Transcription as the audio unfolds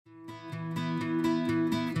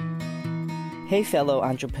Hey fellow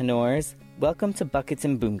entrepreneurs, welcome to Buckets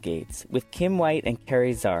and Boomgates with Kim White and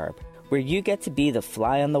Carrie Zarb, where you get to be the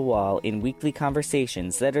fly on the wall in weekly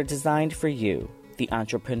conversations that are designed for you, the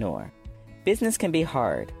entrepreneur. Business can be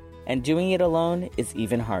hard, and doing it alone is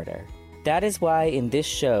even harder. That is why in this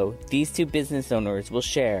show, these two business owners will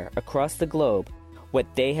share across the globe what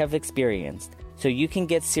they have experienced so you can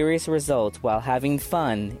get serious results while having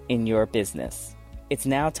fun in your business. It's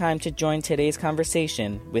now time to join today's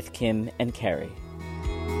conversation with Kim and Carrie.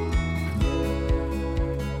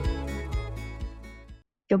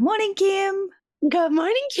 Good morning, Kim. Good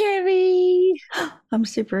morning, Carrie. I'm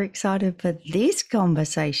super excited for this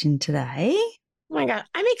conversation today. Oh my God,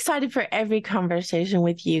 I'm excited for every conversation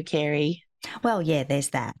with you, Carrie. Well, yeah,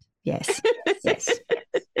 there's that. Yes, yes,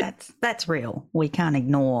 that's real. We can't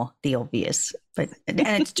ignore the obvious, and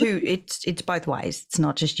it's both ways. It's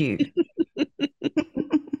not just you.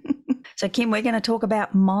 So, Kim, we're going to talk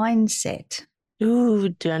about mindset. Ooh,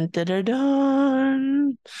 dun dun dun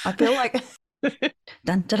dun. I feel like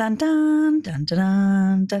dun dun dun dun dun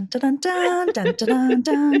dun dun dun dun dun dun dun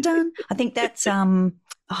dun dun. I think that's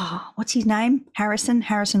what's his name? Harrison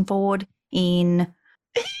Ford in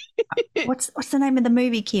what's the name of the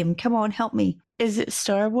movie, Kim? Come on, help me. Is it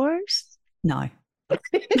Star Wars? No.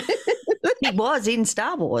 He was in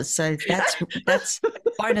Star Wars, so that's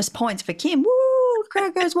bonus points for Kim. Woo!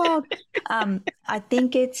 Crowd goes wild. I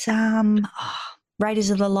think it's Raiders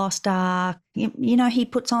of the Lost Ark. You know, he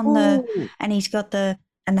puts on and he's got the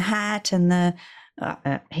hat and the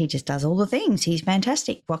he just does all the things. He's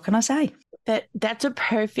fantastic. What can I say? That's a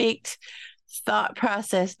perfect thought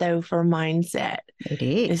process, though, for mindset. It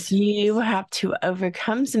is. You have to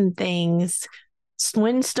overcome some things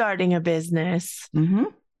when starting a business. Mm-hmm.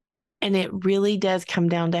 And it really does come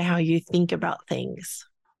down to how you think about things.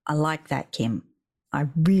 I like that, Kim. I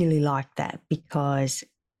really like that because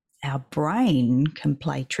our brain can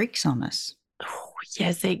play tricks on us. Oh,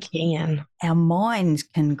 yes, it can. Our minds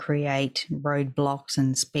can create roadblocks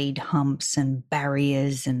and speed humps and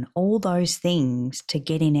barriers and all those things to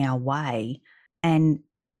get in our way. And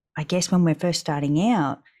I guess when we're first starting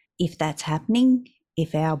out, if that's happening,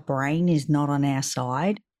 if our brain is not on our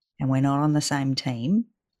side and we're not on the same team,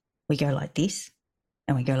 we go like this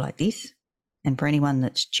and we go like this. And for anyone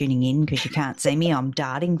that's tuning in, because you can't see me, I'm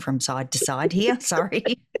darting from side to side here. Sorry.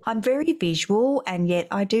 I'm very visual and yet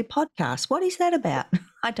I do podcasts. What is that about?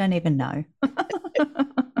 I don't even know.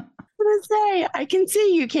 I can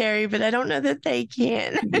see you, Carrie, but I don't know that they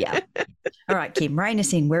can. Yeah. All right, Kim, rein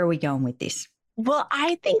us in. Where are we going with this? Well,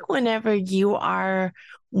 I think whenever you are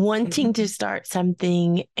wanting to start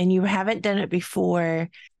something and you haven't done it before,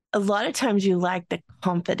 a lot of times you lack the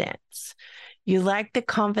confidence. You lack the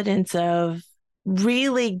confidence of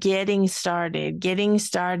really getting started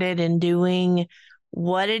and doing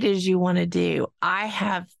what it is you want to do. I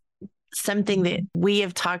have something that we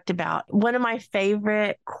have talked about. One of my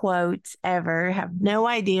favorite quotes ever. Have no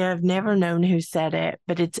idea. I've never known who said it,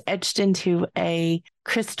 but it's etched into a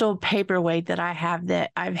crystal paperweight that I have that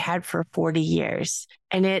I've had for 40 years.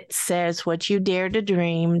 And it says, what you dare to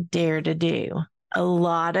dream, dare to do. A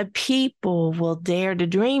lot of people will dare to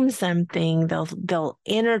dream something. They'll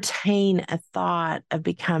entertain a thought of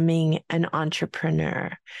becoming an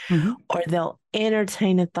entrepreneur, or they'll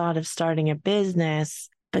entertain a thought of starting a business,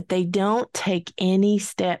 but they don't take any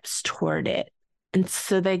steps toward it. And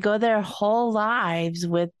so they go their whole lives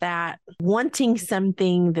with that wanting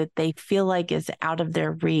something that they feel like is out of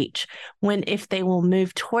their reach, when if they will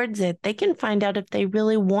move towards it, they can find out if they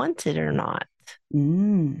really want it or not.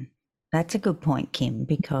 That's a good point, Kim,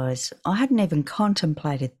 because I hadn't even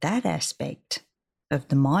contemplated that aspect of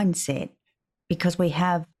the mindset, because we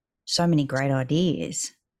have so many great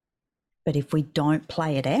ideas. But if we don't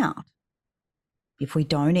play it out, if we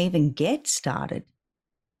don't even get started,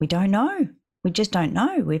 we don't know. We just don't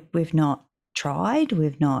know. We've not tried,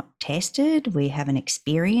 we've not tested, we haven't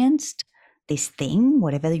experienced this thing,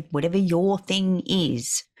 whatever your thing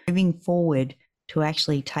is, moving forward to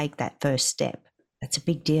actually take that first step. That's a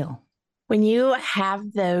big deal. When you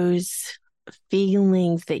have those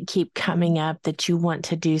feelings that keep coming up that you want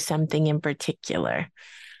to do something in particular,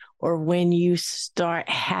 or when you start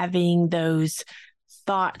having those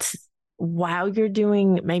thoughts while you're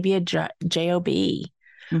doing maybe a job,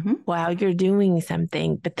 while you're doing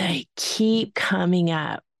something, but they keep coming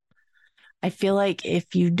up, I feel like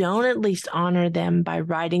if you don't at least honor them by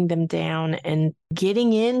writing them down and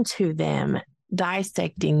getting into them,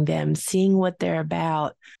 dissecting them, seeing what they're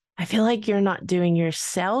about, I feel like you're not doing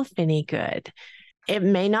yourself any good. It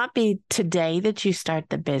may not be today that you start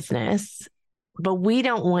the business, but we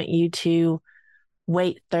don't want you to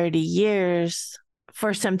wait 30 years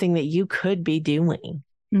for something that you could be doing.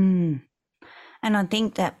 Mm. And I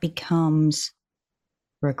think that becomes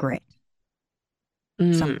regret.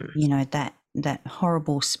 That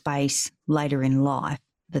horrible space later in life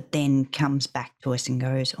that then comes back to us and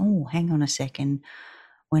goes, oh, hang on a second.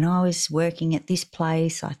 When I was working at this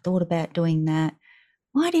place, I thought about doing that.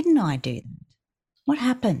 Why didn't I do that? What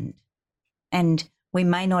happened? And we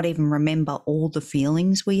may not even remember all the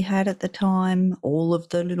feelings we had at the time, all of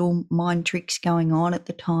the little mind tricks going on at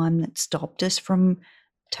the time that stopped us from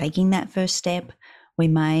taking that first step. We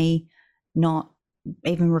may not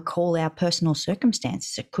even recall our personal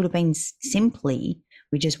circumstances. It could have been simply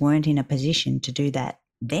we just weren't in a position to do that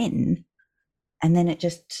then. And then it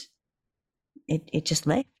just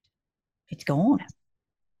left. It's gone.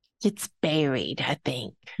 It's buried, I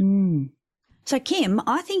think. So, Kim,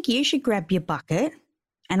 I think you should grab your bucket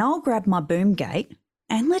and I'll grab my boom gate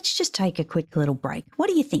and let's just take a quick little break. What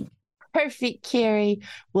do you think? Perfect, Carrie.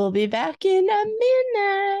 We'll be back in a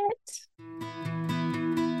minute.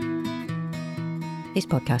 This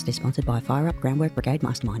podcast is sponsored by Fire Up Groundwork Brigade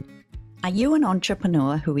Mastermind. Are you an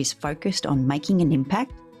entrepreneur who is focused on making an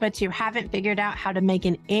impact, but you haven't figured out how to make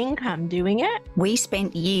an income doing it? We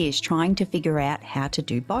spent years trying to figure out how to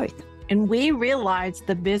do both. And we realized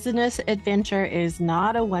the business adventure is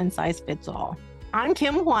not a one-size-fits-all. I'm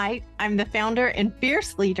Kim White. I'm the founder and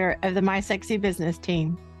fierce leader of the My Sexy Business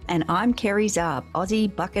team. And I'm Carrie Zarb,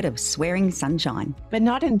 Aussie bucket of swearing sunshine. But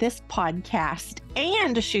not in this podcast.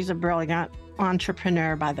 And she's a brilliant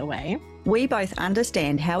entrepreneur, by the way. We both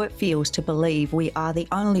understand how it feels to believe we are the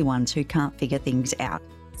only ones who can't figure things out.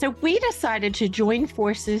 So we decided to join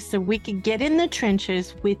forces so we could get in the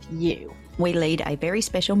trenches with you. We lead a very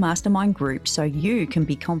special mastermind group so you can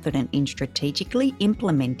be confident in strategically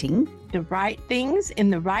implementing the right things in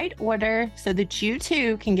the right order so that you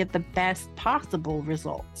too can get the best possible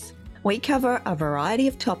results. We cover a variety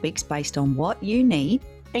of topics based on what you need,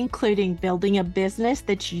 including building a business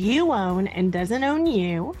that you own and doesn't own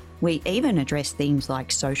you. We even address themes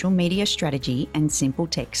like social media strategy and simple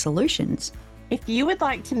tech solutions. If you would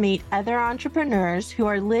like to meet other entrepreneurs who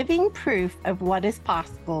are living proof of what is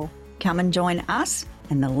possible, come and join us,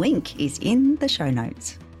 and the link is in the show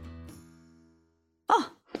notes. Oh,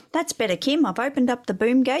 that's better, Kim. I've opened up the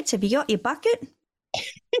boom gates. Have you got your bucket?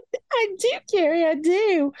 I do, Carrie, I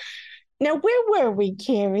do. Now, where were we,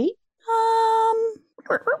 Carrie? Oh,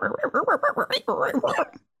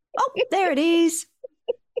 there it is.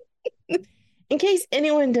 In case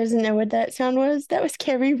anyone doesn't know what that sound was, that was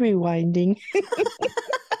Carrie rewinding.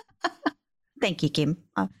 Thank you, Kim.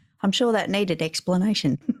 I'm sure that needed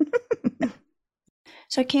explanation.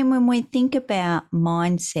 So, Kim, when we think about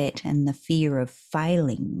mindset and the fear of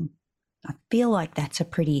failing, I feel like that's a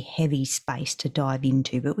pretty heavy space to dive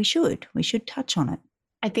into, but we should touch on it.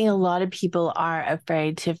 I think a lot of people are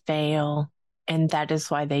afraid to fail, and that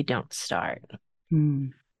is why they don't start.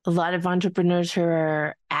 A lot of entrepreneurs who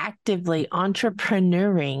are actively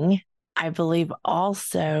entrepreneuring, I believe,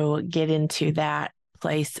 also get into that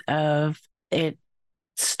place of it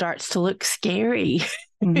starts to look scary.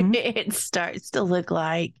 It starts to look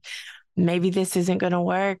like maybe this isn't going to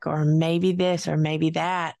work, or maybe this, or maybe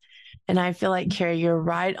that. And I feel like, Carrie, you're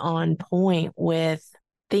right on point with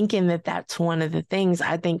thinking that that's one of the things.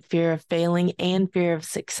 I think fear of failing and fear of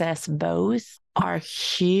success both are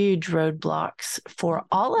huge roadblocks for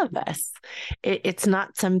all of us. It's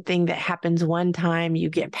not something that happens one time, you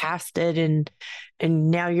get past it,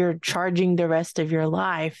 and now you're charging the rest of your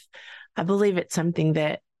life. I believe it's something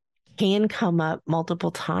that can come up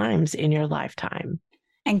multiple times in your lifetime.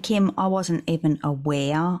 And Kim, I wasn't even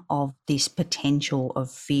aware of this potential of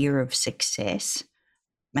fear of success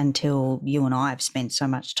until you and I have spent so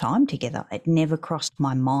much time together. It never crossed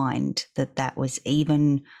my mind that that was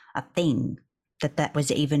even a thing, that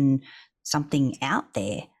was even something out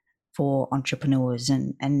there for entrepreneurs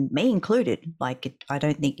and me included. Like, I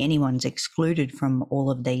don't think anyone's excluded from all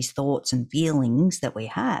of these thoughts and feelings that we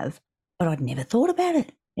have, but I'd never thought about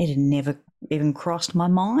it. It had never even crossed my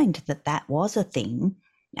mind that that was a thing.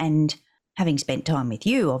 And having spent time with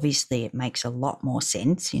you, obviously it makes a lot more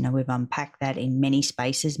sense. You know, we've unpacked that in many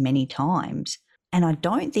spaces, many times. And I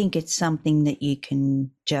don't think it's something that you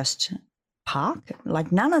can just park.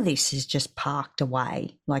 Like, none of this is just parked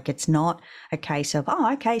away. Like, it's not a case of,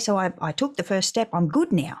 oh, okay, so I took the first step, I'm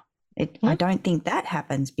good now. I don't think that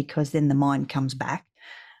happens, because then the mind comes back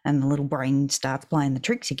and the little brain starts playing the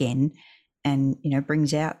tricks again and, you know,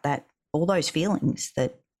 brings out that all those feelings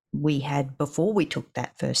that we had before we took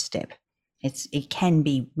that first step. It can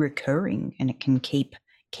be recurring and it can keep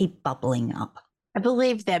bubbling up. I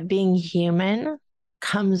believe that being human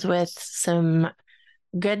comes with some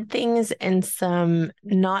good things and some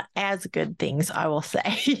not as good things, I will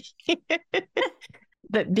say.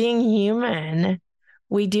 But being human,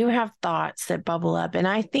 we do have thoughts that bubble up. And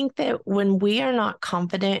I think that when we are not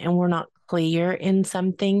confident and we're not clear in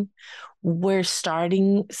something, we're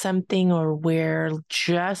starting something or we're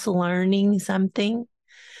just learning something,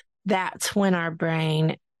 that's when our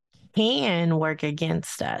brain can work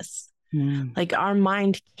against us. Like our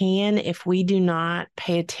mind can, if we do not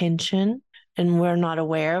pay attention and we're not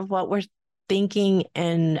aware of what we're thinking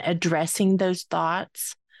and addressing those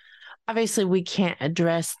thoughts. Obviously, we can't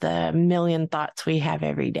address the million thoughts we have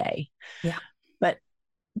every day. Yeah. But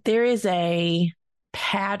there is a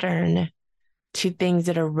pattern to things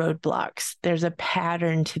that are roadblocks. There's a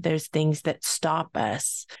pattern to those things that stop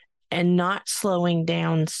us, and not slowing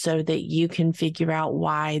down so that you can figure out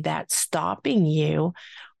why that's stopping you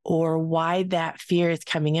or why that fear is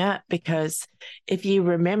coming up. Because if you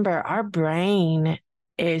remember, our brain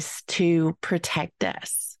is to protect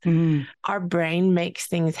us. Our brain makes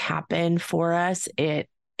things happen for us. It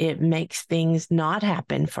makes things not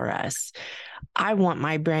happen for us. I want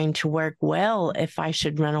my brain to work well if I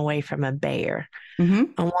should run away from a bear. I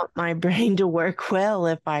want my brain to work well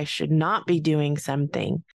if I should not be doing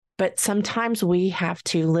something. But sometimes we have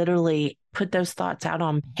to literally put those thoughts out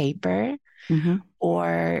on paper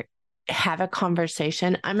or have a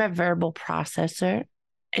conversation. I'm a verbal processor.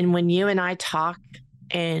 And when you and I talk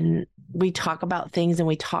and we talk about things and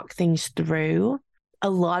we talk things through, a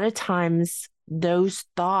lot of times those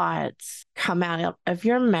thoughts come out of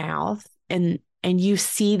your mouth and you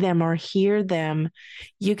see them or hear them,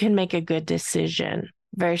 you can make a good decision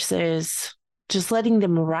versus just letting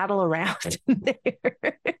them rattle around in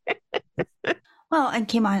there. Well, and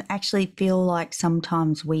Kim, I actually feel like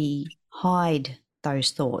sometimes we hide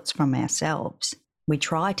those thoughts from ourselves. We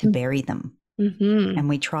try to bury them and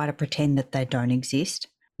we try to pretend that they don't exist.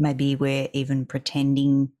 Maybe we're even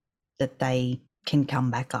pretending that they can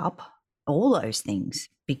come back up, all those things,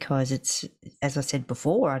 because it's, as I said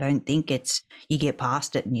before, I don't think it's you get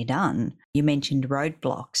past it and you're done. You mentioned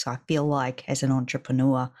roadblocks. I feel like as an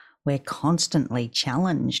entrepreneur, we're constantly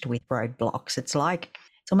challenged with roadblocks. It's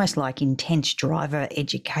almost like intense driver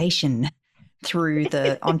education through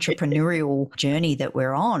the entrepreneurial journey that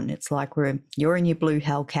we're on. It's like you're in your blue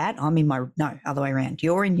Hellcat. Other way around.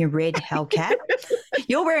 You're in your red Hellcat.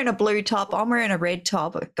 You're wearing a blue top. I'm wearing a red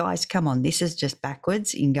top. Guys, come on. This is just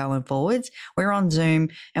backwards in going forwards. We're on Zoom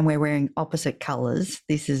and we're wearing opposite colors.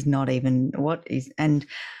 This is not even what is. And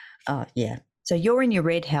yeah. So you're in your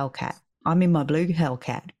red Hellcat. I'm in my blue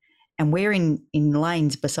Hellcat. And we're in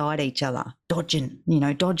lanes beside each other, dodging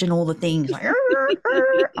all the things. Like,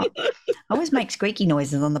 I always make squeaky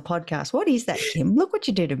noises on the podcast. What is that, Kim? Look what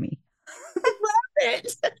you do to me. I love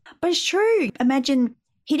it. But it's true. Imagine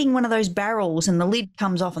hitting one of those barrels and the lid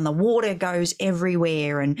comes off and the water goes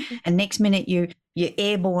everywhere. And next minute you're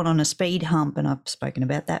airborne on a speed hump. And I've spoken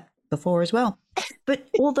about that before as well. But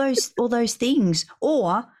all those things,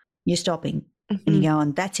 or you're stopping and you're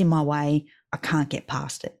going, that's in my way. I can't get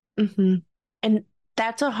past it. And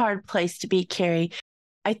that's a hard place to be, Carrie.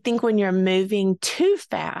 I think when you're moving too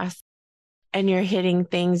fast and you're hitting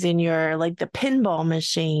things in your, like the pinball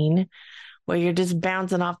machine where you're just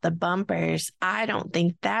bouncing off the bumpers, I don't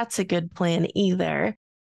think that's a good plan either.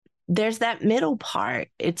 There's that middle part.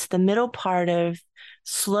 It's the middle part of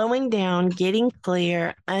slowing down, getting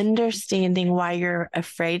clear, understanding why you're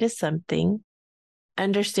afraid of something,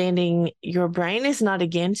 understanding your brain is not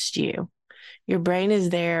against you. Your brain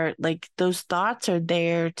is there, like those thoughts are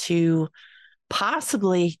there to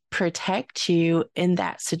possibly protect you in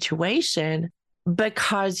that situation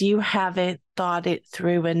because you haven't thought it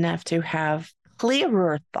through enough to have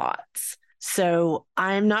clearer thoughts. So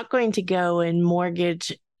I'm not going to go and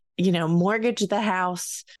mortgage the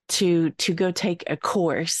house to go take a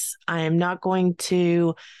course. I am not going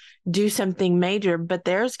to do something major, but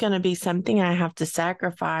there's going to be something I have to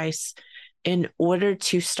sacrifice in order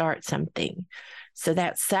to start something. So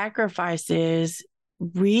that sacrifice is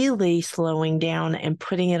really slowing down and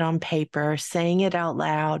putting it on paper, saying it out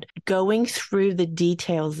loud, going through the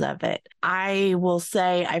details of it. I will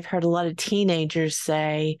say, I've heard a lot of teenagers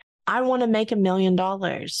say, I want to make $1 million.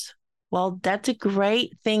 Well, that's a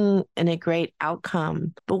great thing and a great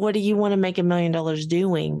outcome. But what do you want to make $1 million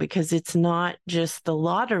doing? Because it's not just the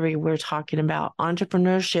lottery we're talking about.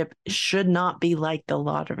 Entrepreneurship should not be like the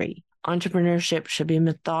lottery. Entrepreneurship should be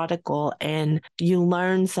methodical, and you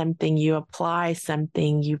learn something, you apply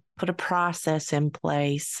something, you put a process in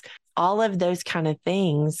place, all of those kind of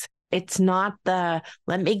things. It's not let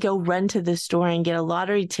me go run to the store and get a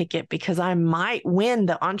lottery ticket because I might win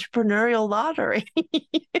the entrepreneurial lottery.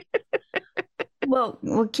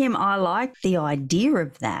 Well, Kim, I like the idea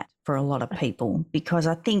of that for a lot of people because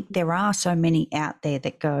I think there are so many out there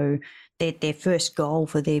that go that their first goal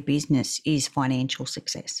for their business is financial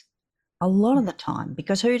success. A lot of the time,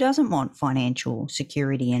 because who doesn't want financial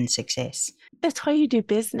security and success? That's why you do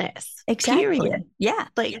business. Exactly. Period. Yeah.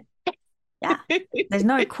 Like, yeah. There's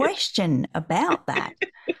no question about that.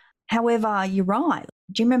 However, you're right.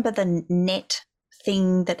 Do you remember the net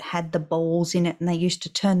thing that had the balls in it and they used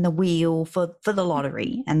to turn the wheel for the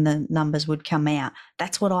lottery and the numbers would come out?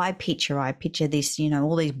 That's what I picture. I picture this,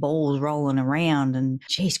 all these balls rolling around and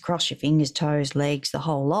geez, cross your fingers, toes, legs, the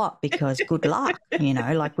whole lot, because good luck,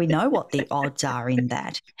 like we know what the odds are in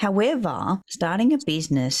that. However, starting a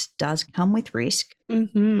business does come with risk,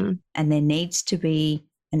 mm-hmm. and there needs to be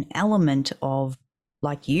an element of,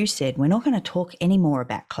 like you said, we're not going to talk any more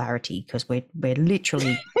about clarity because we're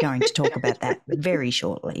literally going to talk about that very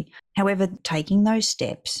shortly. However, taking those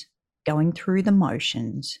steps, going through the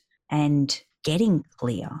motions and getting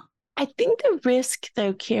clear. I think the risk,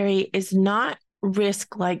 though, Carrie, is not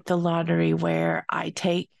risk like the lottery where I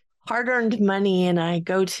take hard-earned money and I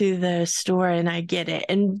go to the store and I get it.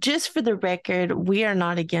 And just for the record, we are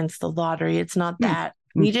not against the lottery. It's not that.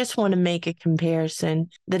 We just want to make a comparison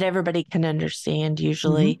that everybody can understand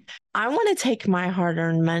usually. Mm-hmm. I want to take my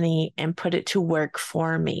hard-earned money and put it to work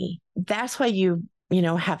for me. That's why you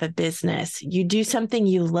have a business. You do something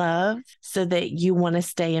you love so that you want to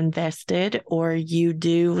stay invested, or you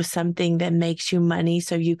do something that makes you money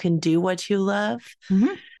so you can do what you love.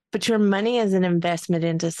 Mm-hmm. But your money is an investment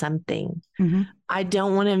into something. Mm-hmm. I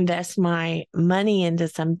don't want to invest my money into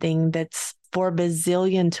something that's 4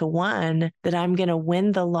 bazillion to 1 that I'm going to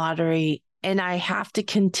win the lottery and I have to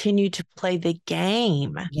continue to play the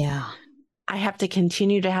game. Yeah. I have to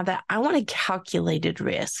continue to have that. I want a calculated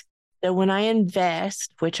risk. So when I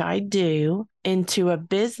invest, which I do, into a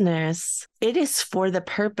business, it is for the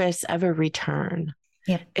purpose of a return.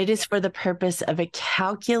 Yep. It is for the purpose of a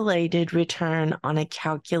calculated return on a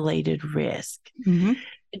calculated risk. Mm-hmm.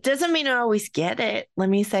 It doesn't mean I always get it. Let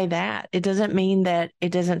me say that. It doesn't mean that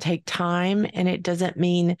it doesn't take time, and it doesn't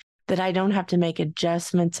mean that I don't have to make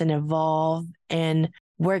adjustments and evolve and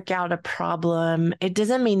work out a problem. It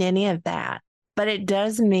doesn't mean any of that, but it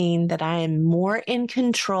does mean that I am more in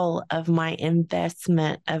control of my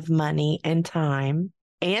investment of money and time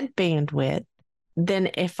and bandwidth than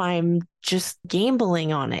if I'm just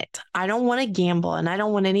gambling on it. I don't want to gamble, and I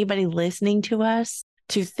don't want anybody listening to us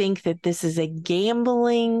to think that this is a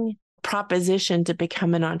gambling proposition to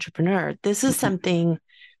become an entrepreneur. This is something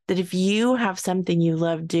that if you have something you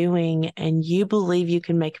love doing and you believe you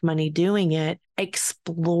can make money doing it,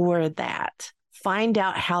 explore that. Find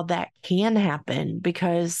out how that can happen,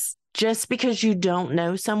 because just because you don't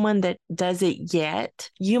know someone that does it yet,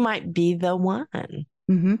 you might be the one.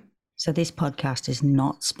 Mm-hmm. So this podcast is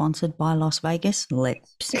not sponsored by Las Vegas.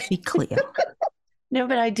 Let's be clear. No,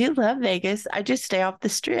 but I do love Vegas. I just stay off the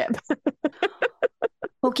strip.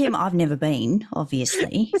 Well, Kim, I've never been,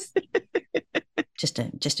 obviously. just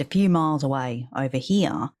a few miles away over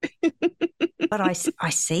here. But I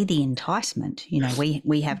see the enticement.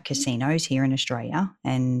 We have casinos here in Australia,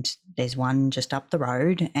 and there's one just up the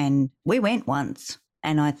road, and we went once.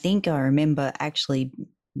 And I think I remember actually,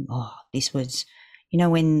 this was,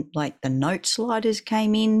 when like the note sliders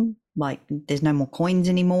came in, like there's no more coins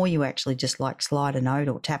anymore. You actually just like slide a note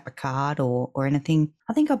or tap a card or anything.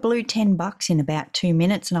 I think I blew $10 in about 2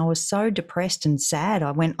 minutes, and I was so depressed and sad.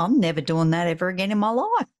 I went, I'm never doing that ever again in my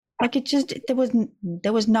life. Like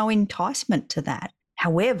there was no enticement to that.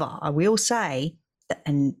 However, I will say,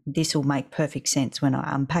 and this will make perfect sense when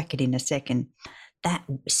I unpack it in a second, that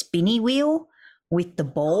spinny wheel with the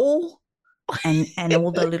ball and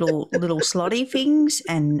all the little slotty things,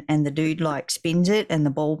 and the dude like spins it and the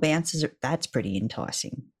ball bounces, that's pretty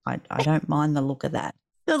enticing. I don't mind the look of that.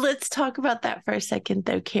 So let's talk about that for a second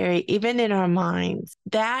though, Carrie. Even in our minds,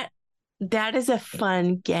 that is a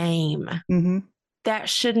fun game. Mm-hmm. That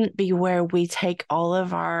shouldn't be where we take all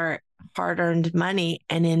of our hard-earned money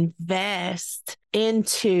and invest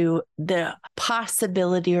into the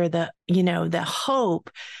possibility or the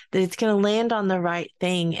hope that it's going to land on the right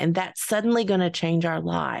thing, and that's suddenly going to change our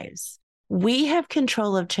lives. We have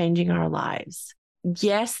control of changing our lives.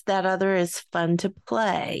 Yes, that other is fun to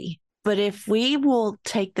play, but if we will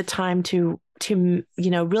take the time to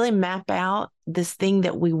really map out this thing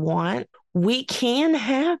that we want, we can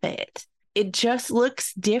have it. It just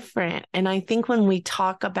looks different. And I think when we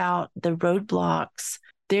talk about the roadblocks,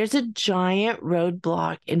 there's a giant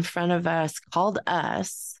roadblock in front of us called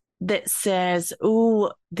us that says, "Ooh,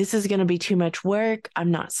 this is going to be too much work.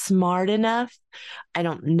 I'm not smart enough. I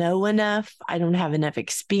don't know enough. I don't have enough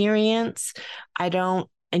experience. I don't,"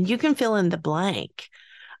 and you can fill in the blank.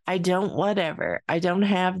 I don't whatever. I don't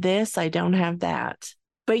have this. I don't have that.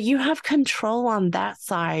 But you have control on that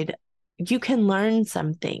side. You can learn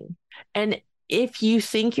something. And if you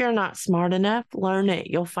think you're not smart enough, learn it.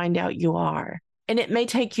 You'll find out you are. And it may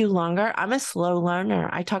take you longer. I'm a slow learner.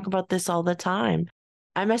 I talk about this all the time.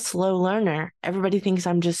 I'm a slow learner. Everybody thinks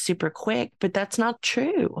I'm just super quick, but that's not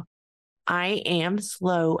true. I am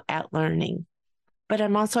slow at learning, but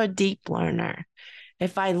I'm also a deep learner.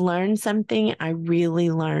 If I learn something, I really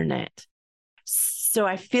learn it. So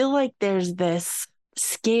I feel like there's this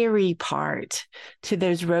scary part to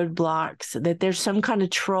those roadblocks, that there's some kind of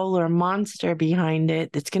troll or monster behind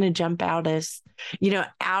it that's going to jump out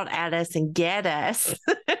at us and get us.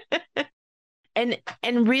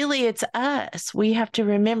 And really it's us. We have to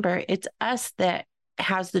remember it's us that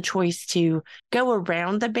has the choice to go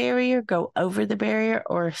around the barrier, go over the barrier,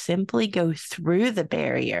 or simply go through the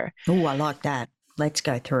barrier. Oh, I like that. Let's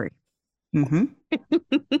go through. Mm-hmm.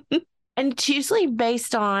 And it's usually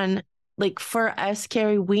based on, like, for us,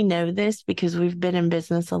 Carrie, we know this because we've been in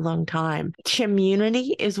business a long time.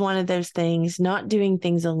 Community is one of those things, not doing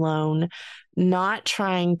things alone, not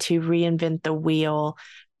trying to reinvent the wheel,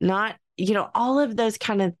 not, all of those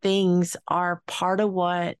kind of things are part of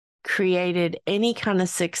what created any kind of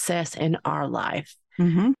success in our life.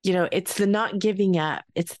 Mm-hmm. It's the not giving up.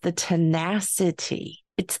 It's the tenacity.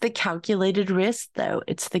 It's the calculated risk, though.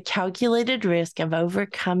 It's the calculated risk of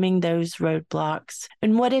overcoming those roadblocks.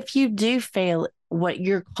 And what if you do fail what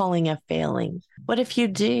you're calling a failing? What if you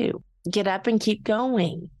do? Get up and keep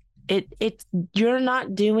going. You're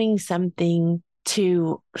not doing something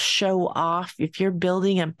to show off. If you're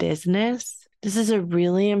building a business, this is a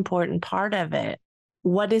really important part of it.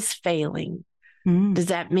 What is failing? Does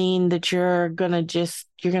that mean that you're going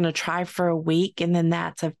to try for a week and then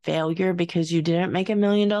that's a failure because you didn't make $1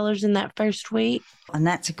 million in that first week? And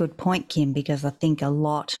that's a good point, Kim, because I think a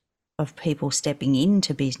lot of people stepping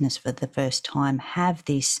into business for the first time have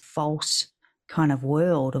this false kind of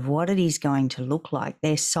world of what it is going to look like.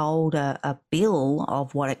 They're sold a bill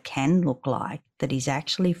of what it can look like that is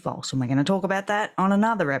actually false. And we're going to talk about that on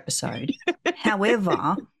another episode.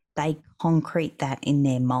 However, they concrete that in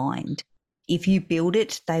their mind. If you build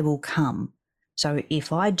it, they will come. So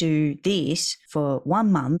if I do this for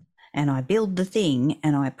 1 month and I build the thing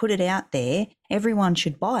and I put it out there, everyone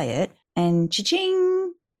should buy it and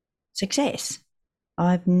cha-ching, success.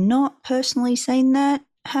 I've not personally seen that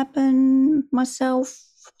happen myself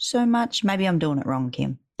so much. Maybe I'm doing it wrong,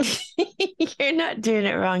 Kim. You're not doing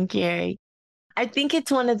it wrong, Carrie. I think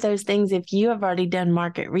it's one of those things, if you have already done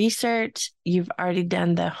market research, you've already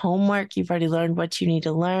done the homework, you've already learned what you need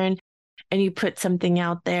to learn, and you put something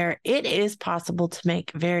out there, it is possible to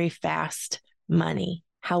make very fast money.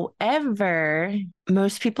 However,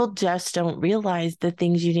 most people just don't realize the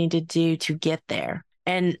things you need to do to get there.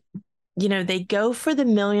 And, they go for the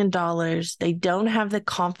 $1 million. They don't have the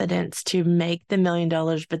confidence to make the $1 million,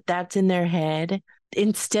 but that's in their head.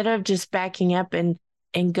 Instead of just backing up and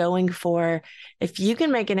going for, if you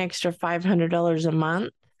can make an extra $500 a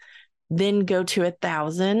month, then go to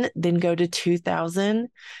 1,000, then go to 2,000,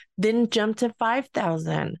 then jump to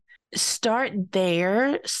 5,000. Start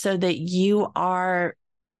there so that you are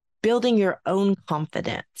building your own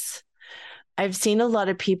confidence. I've seen a lot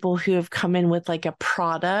of people who have come in with like a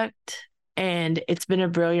product and it's been a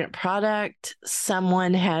brilliant product.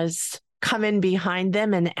 Someone has come in behind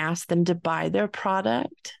them and asked them to buy their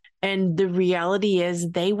product. And the reality is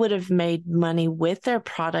they would have made money with their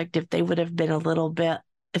product if they would have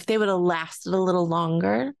lasted a little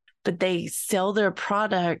longer, but they sell their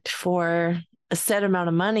product for a set amount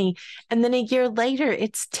of money. And then a year later,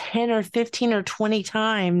 it's 10 or 15 or 20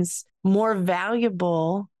 times more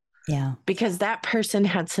valuable. Yeah. Because that person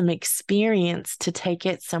had some experience to take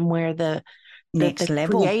it somewhere the next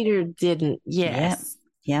level creator didn't. Yes.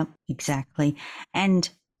 Yep, exactly. And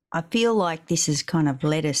I feel like this has kind of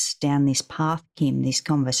led us down this path, Kim, this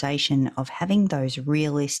conversation of having those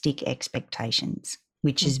realistic expectations,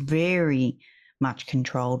 which is very much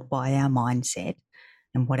controlled by our mindset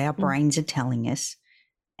and what our brains are telling us.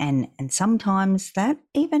 And sometimes that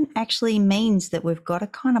even actually means that we've got to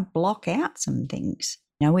kind of block out some things.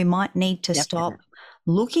 We might need to stop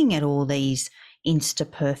looking at all these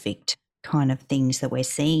Insta-perfect kind of things that we're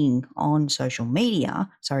seeing on social media,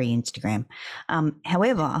 Instagram.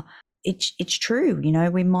 However, it's true,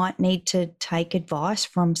 we might need to take advice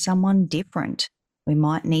from someone different. We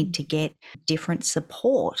might need to get different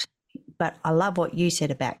support. But I love what you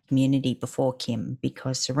said about community before, Kim,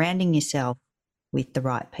 because surrounding yourself with the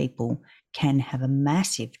right people can have a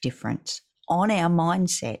massive difference on our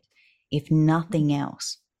mindset, if nothing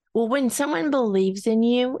else. Well, when someone believes in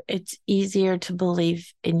you, it's easier to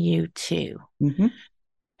believe in you too. Mm-hmm.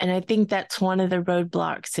 And I think that's one of the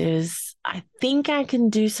roadblocks is I think I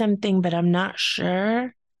can do something, but I'm not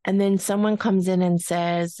sure. And then someone comes in and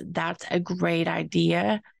says, that's a great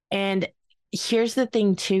idea. And here's the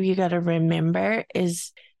thing too, you got to remember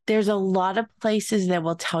is there's a lot of places that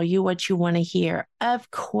will tell you what you want to hear.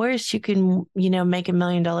 Of course you can, make $1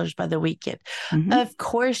 million by the weekend. Mm-hmm. Of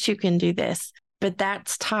course you can do this, but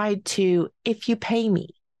that's tied to if you pay me.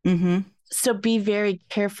 Mm-hmm. So be very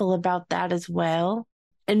careful about that as well.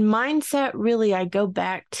 And mindset, really, I go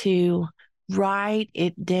back to write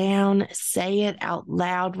it down, say it out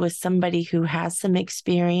loud with somebody who has some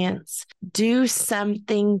experience, do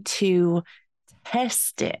something to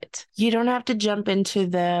test it. You don't have to jump into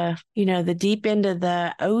the deep end of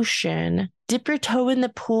the ocean. Dip your toe in the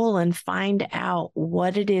pool and find out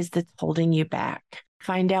what it is that's holding you back.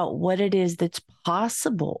 Find out what it is that's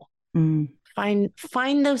possible.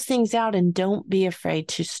 Find those things out and don't be afraid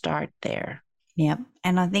to start there. Yeah.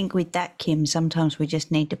 And I think with that, Kim, sometimes we just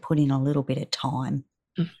need to put in a little bit of time.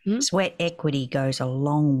 Mm-hmm. Sweat equity goes a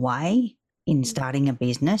long way in starting a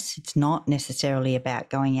business. It's not necessarily about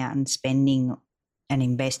going out and spending and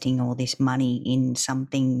investing all this money in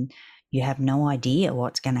something you have no idea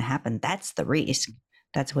what's going to happen. That's the risk.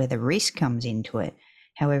 That's where the risk comes into it.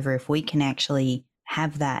 However, if we can actually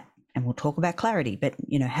have that, and we'll talk about clarity, but,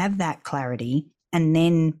 have that clarity and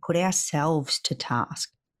then put ourselves to task.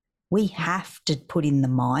 We have to put in the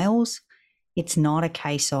miles. It's not a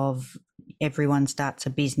case of everyone starts a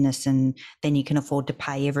business and then you can afford to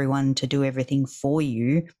pay everyone to do everything for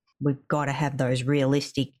you. We've got to have those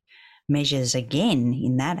realistic measures again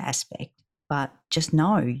in that aspect. But just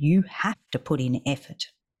know you have to put in effort.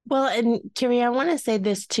 Well, and Carrie, I want to say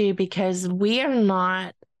this too, because we are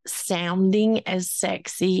not sounding as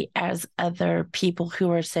sexy as other people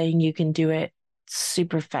who are saying you can do it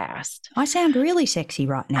super fast. I sound really sexy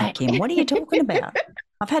right now, Kim. What are you talking about?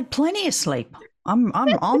 I've had plenty of sleep. I'm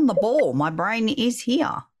on the ball. My brain is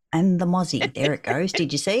here. And the mozzie. There it goes.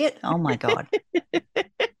 Did you see it? Oh my God.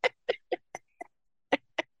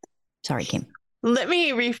 Sorry, Kim. Let me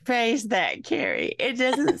rephrase that, Carrie. It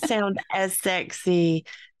doesn't sound as sexy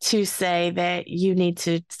to say that you need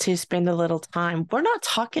to spend a little time. We're not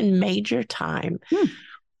talking major time.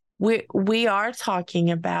 We are talking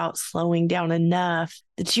about slowing down enough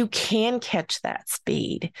that you can catch that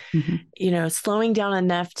speed. Mm-hmm. Slowing down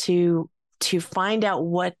enough to find out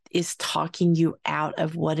what is talking you out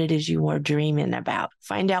of what it is you are dreaming about.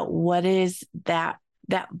 Find out what is that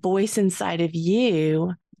voice inside of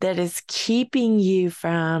you that is keeping you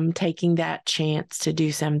from taking that chance to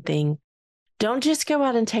do something. Don't just go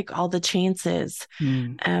out and take all the chances.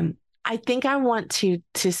 I think I want to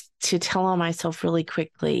tell on myself really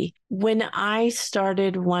quickly. When I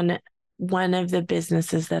started one of the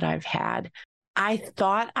businesses that I've had, I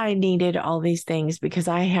thought I needed all these things because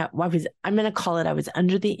I was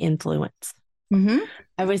under the influence. Mm-hmm.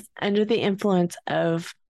 I was under the influence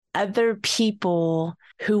of other people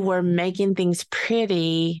who were making things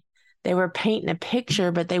pretty. They were painting a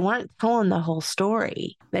picture, but they weren't telling the whole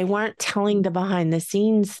story. They weren't telling the behind the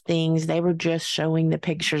scenes things. They were just showing the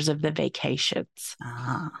pictures of the vacations.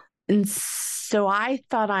 And so I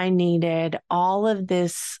thought I needed all of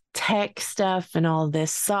this tech stuff and all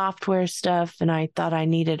this software stuff. And I thought I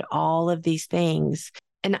needed all of these things.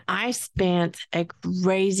 And I spent a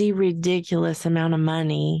crazy, ridiculous amount of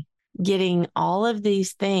money getting all of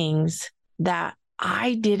these things that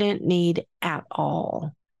I didn't need at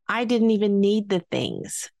all. I didn't even need the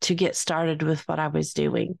things to get started with what I was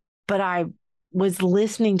doing, but I was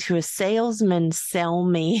listening to a salesman sell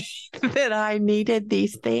me that I needed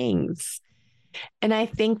these things. And I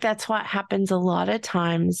think that's what happens a lot of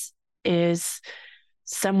times is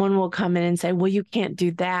someone will come in and say, well, you can't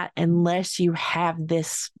do that unless you have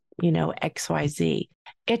this, XYZ.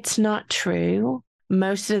 It's not true.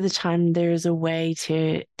 Most of the time there's a way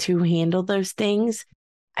to handle those things.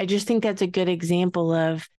 I just think that's a good example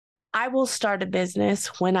of I will start a business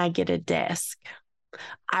when I get a desk.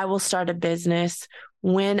 I will start a business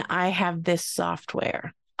when I have this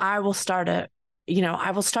software. I will start a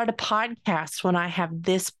podcast when I have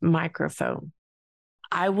this microphone.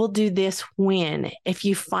 I will do this when. If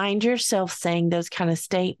you find yourself saying those kind of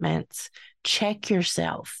statements, check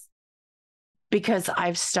yourself. Because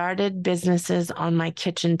I've started businesses on my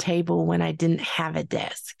kitchen table when I didn't have a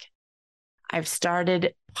desk. I've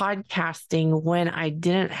started podcasting when I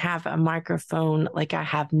didn't have a microphone like I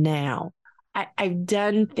have now. I've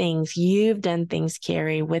done things, you've done things,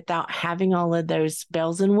 Carrie, without having all of those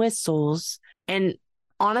bells and whistles. And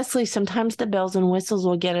honestly, sometimes the bells and whistles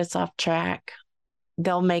will get us off track.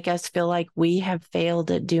 They'll make us feel like we have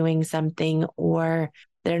failed at doing something, or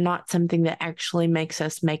they're not something that actually makes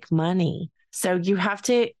us make money. So you have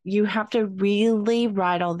to really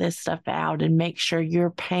write all this stuff out and make sure you're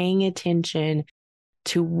paying attention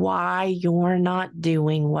to why you're not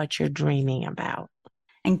doing what you're dreaming about.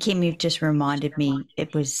 And Kim, you've just reminded me,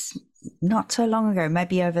 it was not so long ago,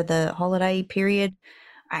 maybe over the holiday period,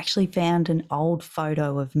 I actually found an old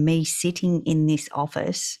photo of me sitting in this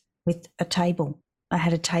office with a table. I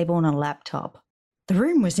had a table and a laptop. The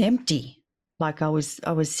room was empty. Like I was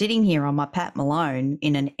sitting here on my Pat Malone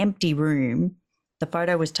in an empty room. The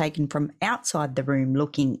photo was taken from outside the room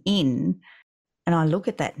looking in. And I look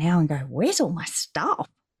at that now and go, where's all my stuff?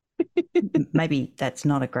 Maybe that's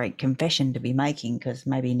not a great confession to be making, because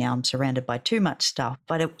maybe now I'm surrounded by too much stuff.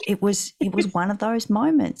 But it was one of those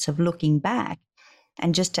moments of looking back.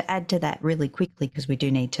 And just to add to that really quickly, because we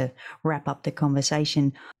do need to wrap up the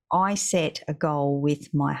conversation, I set a goal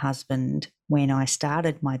with my husband when I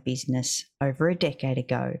started my business over a decade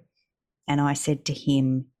ago. And I said to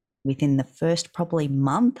him within the first probably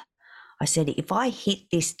month, I said, if I hit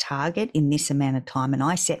this target in this amount of time, and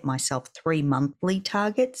I set myself 3 monthly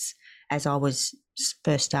targets as I was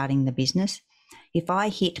first starting the business, if I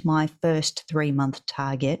hit my first 3-month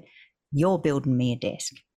target, you're building me a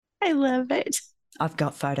desk. I love it. I've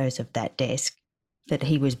got photos of that desk that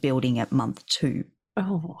he was building at month 2.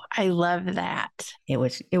 Oh, I love that. It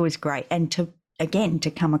was great. And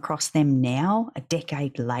to come across them now, a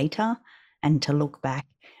decade later, and to look back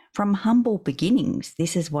from humble beginnings,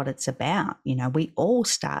 this is what it's about. You know, we all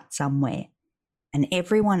start somewhere, and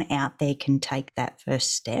everyone out there can take that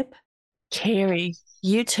first step. Carrie,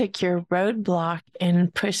 you took your roadblock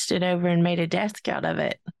and pushed it over and made a desk out of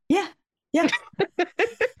it. Yeah. Yay!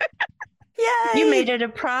 You made it a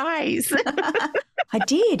prize. I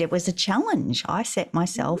did. It was a challenge. I set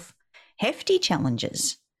myself hefty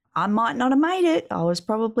challenges. I might not have made it. I was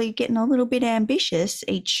probably getting a little bit ambitious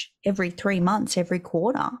every 3 months, every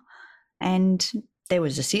quarter. And there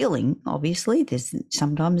was a ceiling, obviously.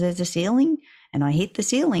 Sometimes there's a ceiling, and I hit the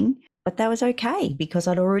ceiling, but that was okay because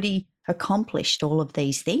I'd already accomplished all of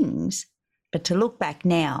these things. But to look back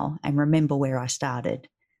now and remember where I started,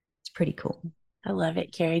 it's pretty cool. I love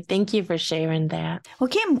it, Carrie. Thank you for sharing that. Well,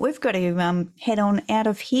 Kim, we've got to head on out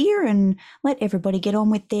of here and let everybody get on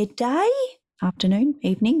with their day, afternoon,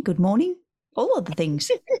 evening, good morning, all of the things.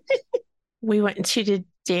 We want you to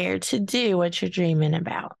dare to do what you're dreaming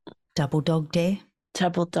about. Double dog dare.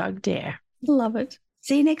 Double dog dare. Love it.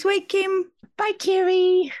 See you next week, Kim. Bye,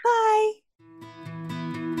 Carrie. Bye.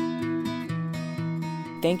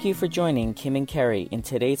 Thank you for joining Kim and Carrie in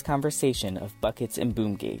today's conversation of Buckets and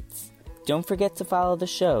Boom Gates. Don't forget to follow the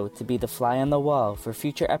show to be the fly on the wall for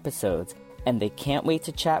future episodes, and they can't wait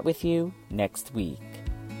to chat with you next week.